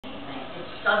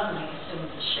suddenly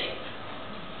assumes a shape.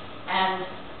 And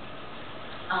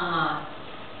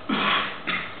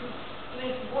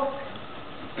this book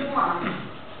formed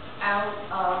out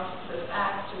of the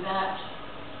fact that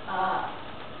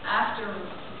after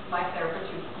my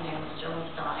therapist, whose name is Joan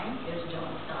Stein,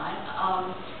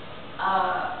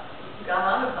 got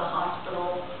out of the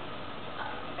hospital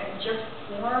just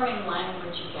forming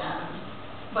language again,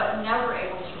 but never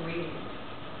able to read,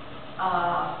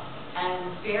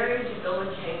 and very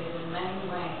debilitated in many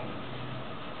ways,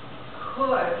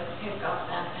 could pick up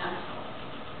that pencil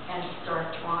and start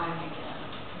drawing again,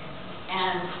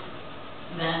 and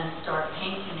then start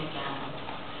painting again.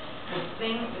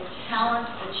 The talent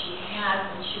that she had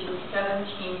when she was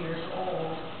 17 years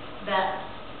old that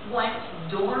went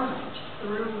dormant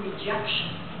through rejection,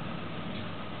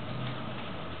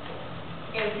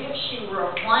 as if she were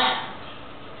a plant,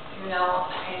 you know,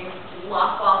 and you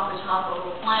lop off the top of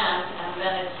a plant and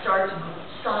then it starts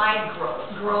side growth,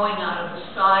 growing out of the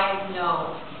side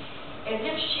node. As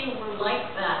if she were like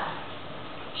that,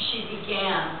 she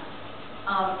began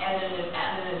at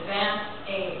an advanced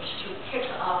age to pick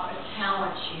up a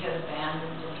talent she had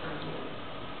abandoned in her youth,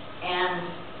 and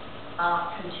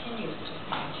continues to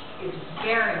paint, is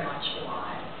very much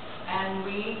alive. And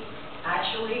we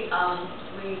actually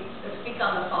we speak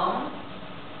on the phone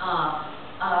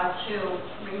to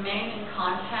remain in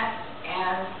contact,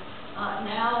 and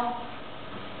now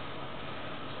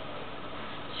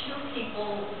two people,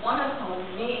 one of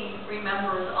whom, me,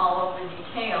 remembers all of the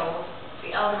details,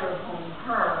 the other of whom,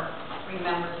 her,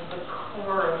 remembers the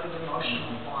core of the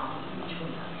emotional bond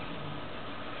between us.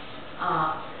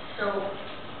 So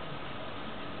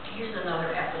here's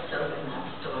another episode in that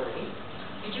story.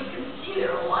 And you can see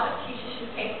there are a lot of pieces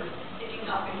of paper sitting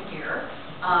up in here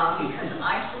because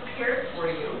I prepared for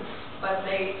you, but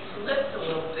they slipped a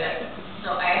little bit,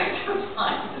 so I have to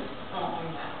find this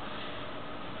poem now.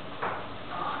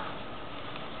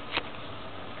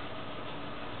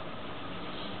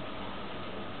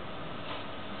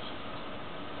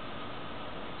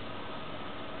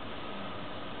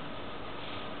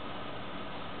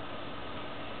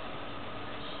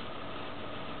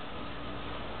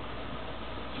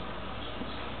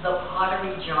 The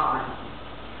pottery jar.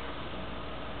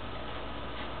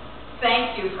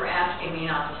 Thank you for asking me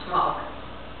not to smoke.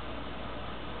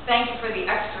 Thank you for the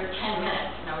extra 10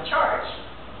 minutes, no charge.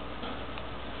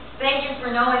 Thank you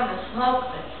for knowing the smoke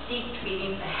that seeped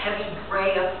beneath the heavy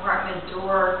gray apartment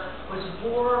door was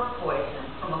war poison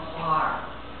from afar.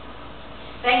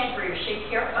 Thank you for your chic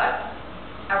haircut.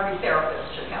 Every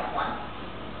therapist should have one.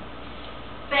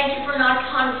 Thank you for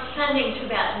not condescending to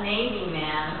that Navy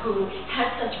man who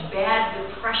had such bad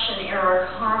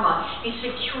Depression-era karma. He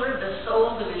secured the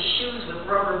soles of his shoes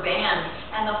with rubber bands,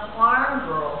 and the farm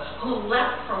girl who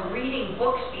left from reading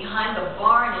books behind the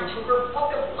barn into her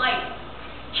book of life,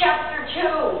 Chapter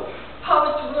 2,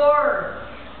 Post-War,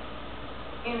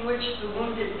 in which the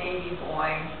wounded Navy boy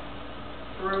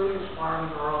threw his farm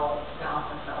girl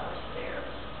down the cellar stairs.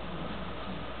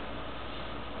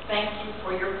 Thank you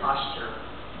for your posture,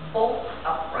 bolt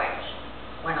upright,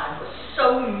 when I was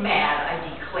so mad I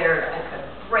declared I could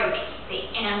break the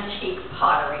antique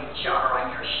pottery jar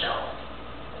on your shelf.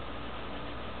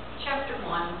 Chapter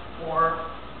 1, or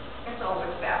it's always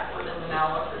backward in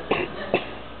analysis, isn't it?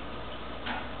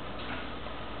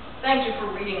 Thank you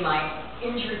for reading my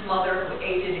injured mother who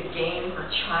aided a game her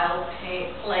child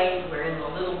played wherein the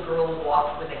little girl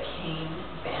walked with a cane,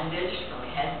 bandaged from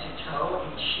head to toe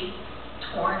and cheek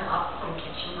torn up from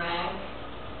kitchen rags.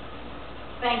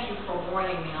 Thank you for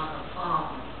warning me on the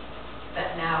phone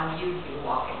that now you'd be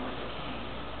walking with a cane.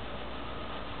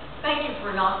 Thank you for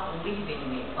not believing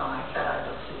me when I said I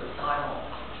was suicidal.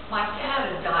 My dad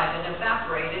had died and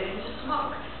evaporated into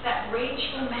smoke. That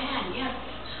rageful man, yes,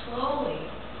 slowly,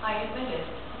 I admitted,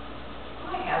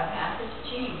 I have half his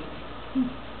genes.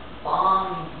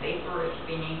 Bomb vaporous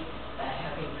beneath the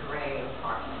heavy gray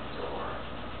apartment door.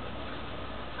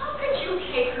 How could you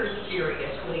take her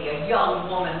seriously, a young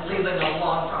woman living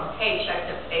alone from paycheck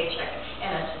to paycheck in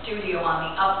a studio on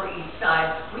the Upper East Side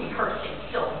rehearsing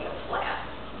Sylvia Plath?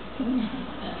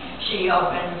 She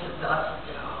opened the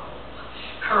stove,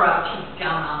 crouching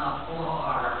down on the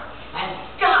floor, and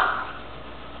stopped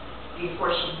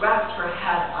before she rested her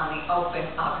head on the open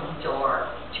oven door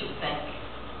to think,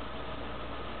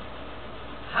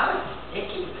 how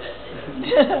sticky this is.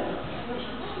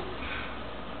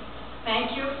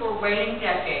 Thank you for waiting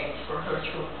decades for her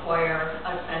to acquire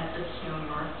a sense of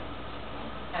humor,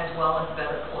 as well as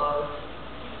better clothes.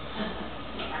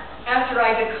 After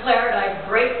I declared I'd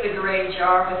break the gray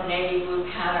jar with navy blue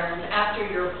patterns, after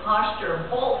your posture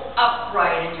bolt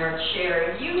upright in your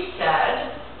chair, you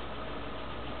said,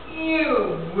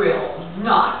 "You will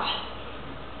not."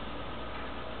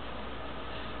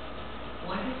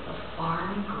 What if the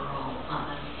farm girl on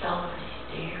the cellar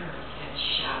stairs had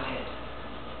shouted,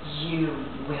 "You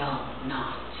will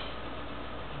not"?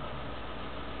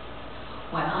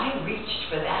 When I reached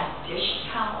for that dish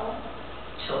towel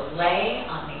to lay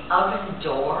on the oven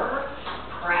door,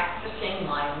 practicing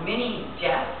my mini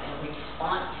death in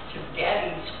response to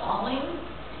Daddy's falling,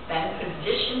 then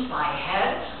positioned my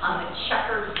head on the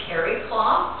checkered terry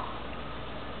cloth,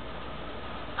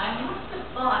 I must have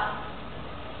thought,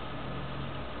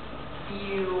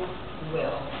 "You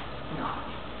will not."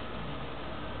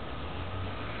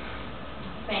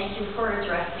 Thank you for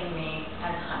addressing me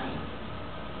as honey.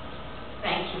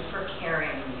 Thank you for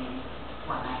carrying me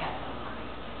when I had no money.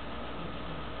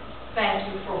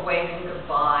 Thank you for waving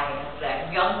goodbye as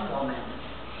that young woman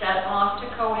set off to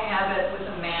cohabit with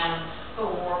a man who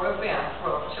wore a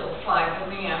bathrobe till 5 in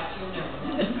the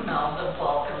afternoon and smelled the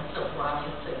Vulcan Sobrania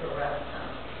cigarette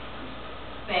scent.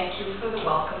 Thank you for the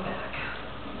welcome back.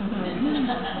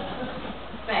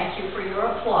 Thank you for your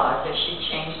applause as she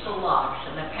changed the locks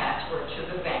and the password to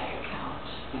the bank account.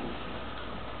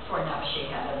 For now she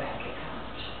had a bank account.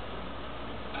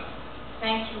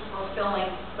 Thank you for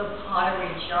filling the pottery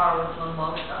jar with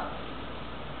mimosa.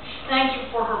 Thank you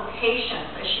for her patience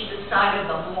as she decided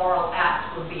the moral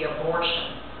act would be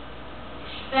abortion.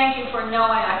 Thank you for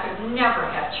knowing I could never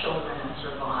have children and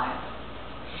survive.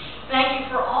 Thank you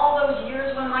for all those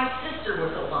years when my sister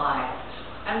was alive,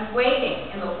 and waiting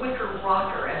in the wicker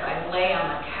rocker as I lay on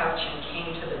the couch and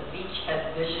came to the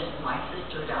beachhead vision of my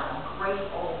sister down a great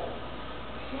hole,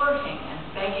 flirting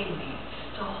and begging me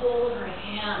to hold her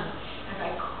hand as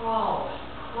I crawled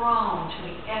prone to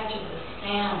the edge of the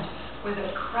sand where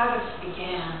the crevice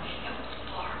began. It was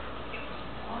far, it was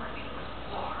far, it was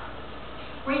far.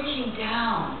 Reaching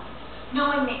down,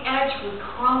 knowing the edge would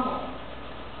crumble.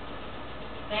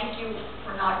 Thank you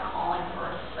for not calling her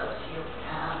a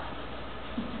sociopath.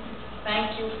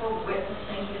 Thank you for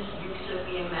witnessing this use of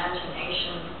the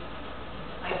imagination.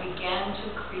 I began to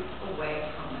creep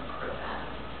away from the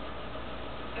crevasse.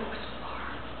 It was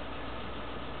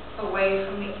far. Away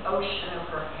from the ocean of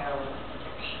her heroin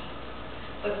addiction.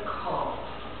 The call,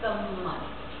 the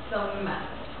money, the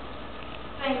method.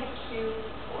 Thank you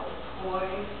for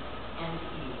poise and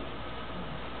ease.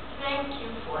 Thank you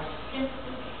for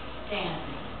simply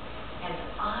standing as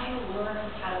I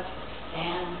learned how to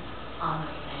stand on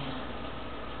the sand.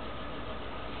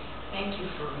 Thank you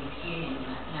for repeating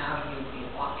that now you'd be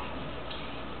walking with a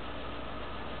cane.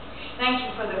 Thank you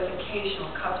for those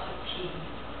occasional cups of tea.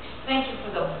 Thank you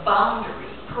for the boundary,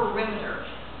 perimeter,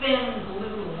 thin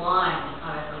blue line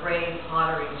on a gray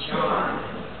pottery jar.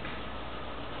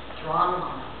 Drawn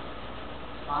line,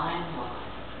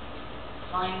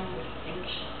 fine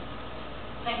distinction.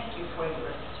 Thank you for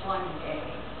your swung-gay,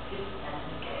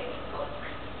 disengaged look.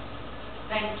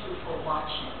 Thank you for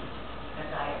watching as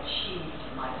I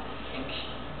achieved my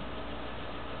distinction.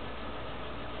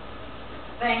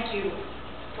 Thank you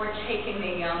for taking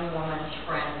the young woman's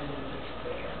friend into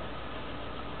despair,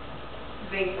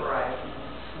 vaporizing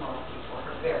the smoke before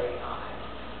her very eyes.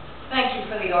 Thank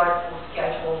you for the artful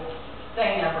schedule.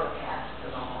 They never passed to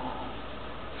the home.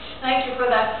 Thank you for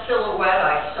that silhouette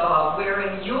I saw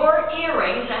wearing your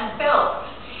earrings and belt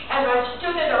as I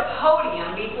stood at a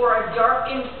podium before a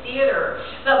darkened theater,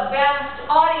 the vast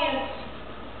audience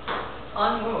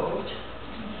unmoved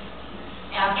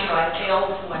after I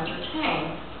failed to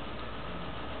entertain.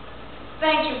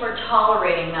 Thank you for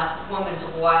tolerating that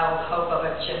woman's wild hope of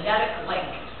a genetic link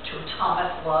to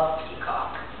Thomas Love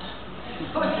Peacock,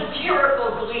 whose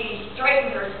satirical glee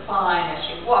straightened her spine as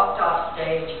she walked off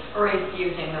stage,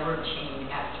 refusing the routine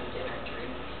after dinner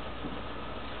drinks.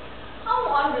 How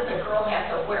long does a girl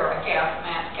have to wear a gas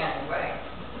mask anyway?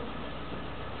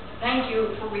 Thank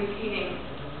you for repeating,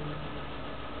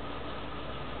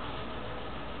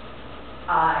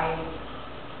 I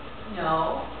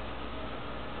know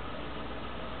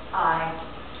I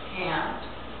can't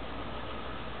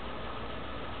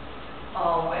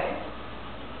always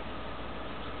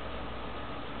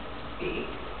speak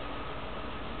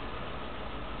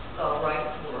the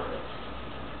right words.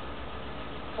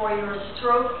 For your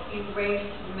stroke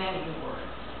erased many words.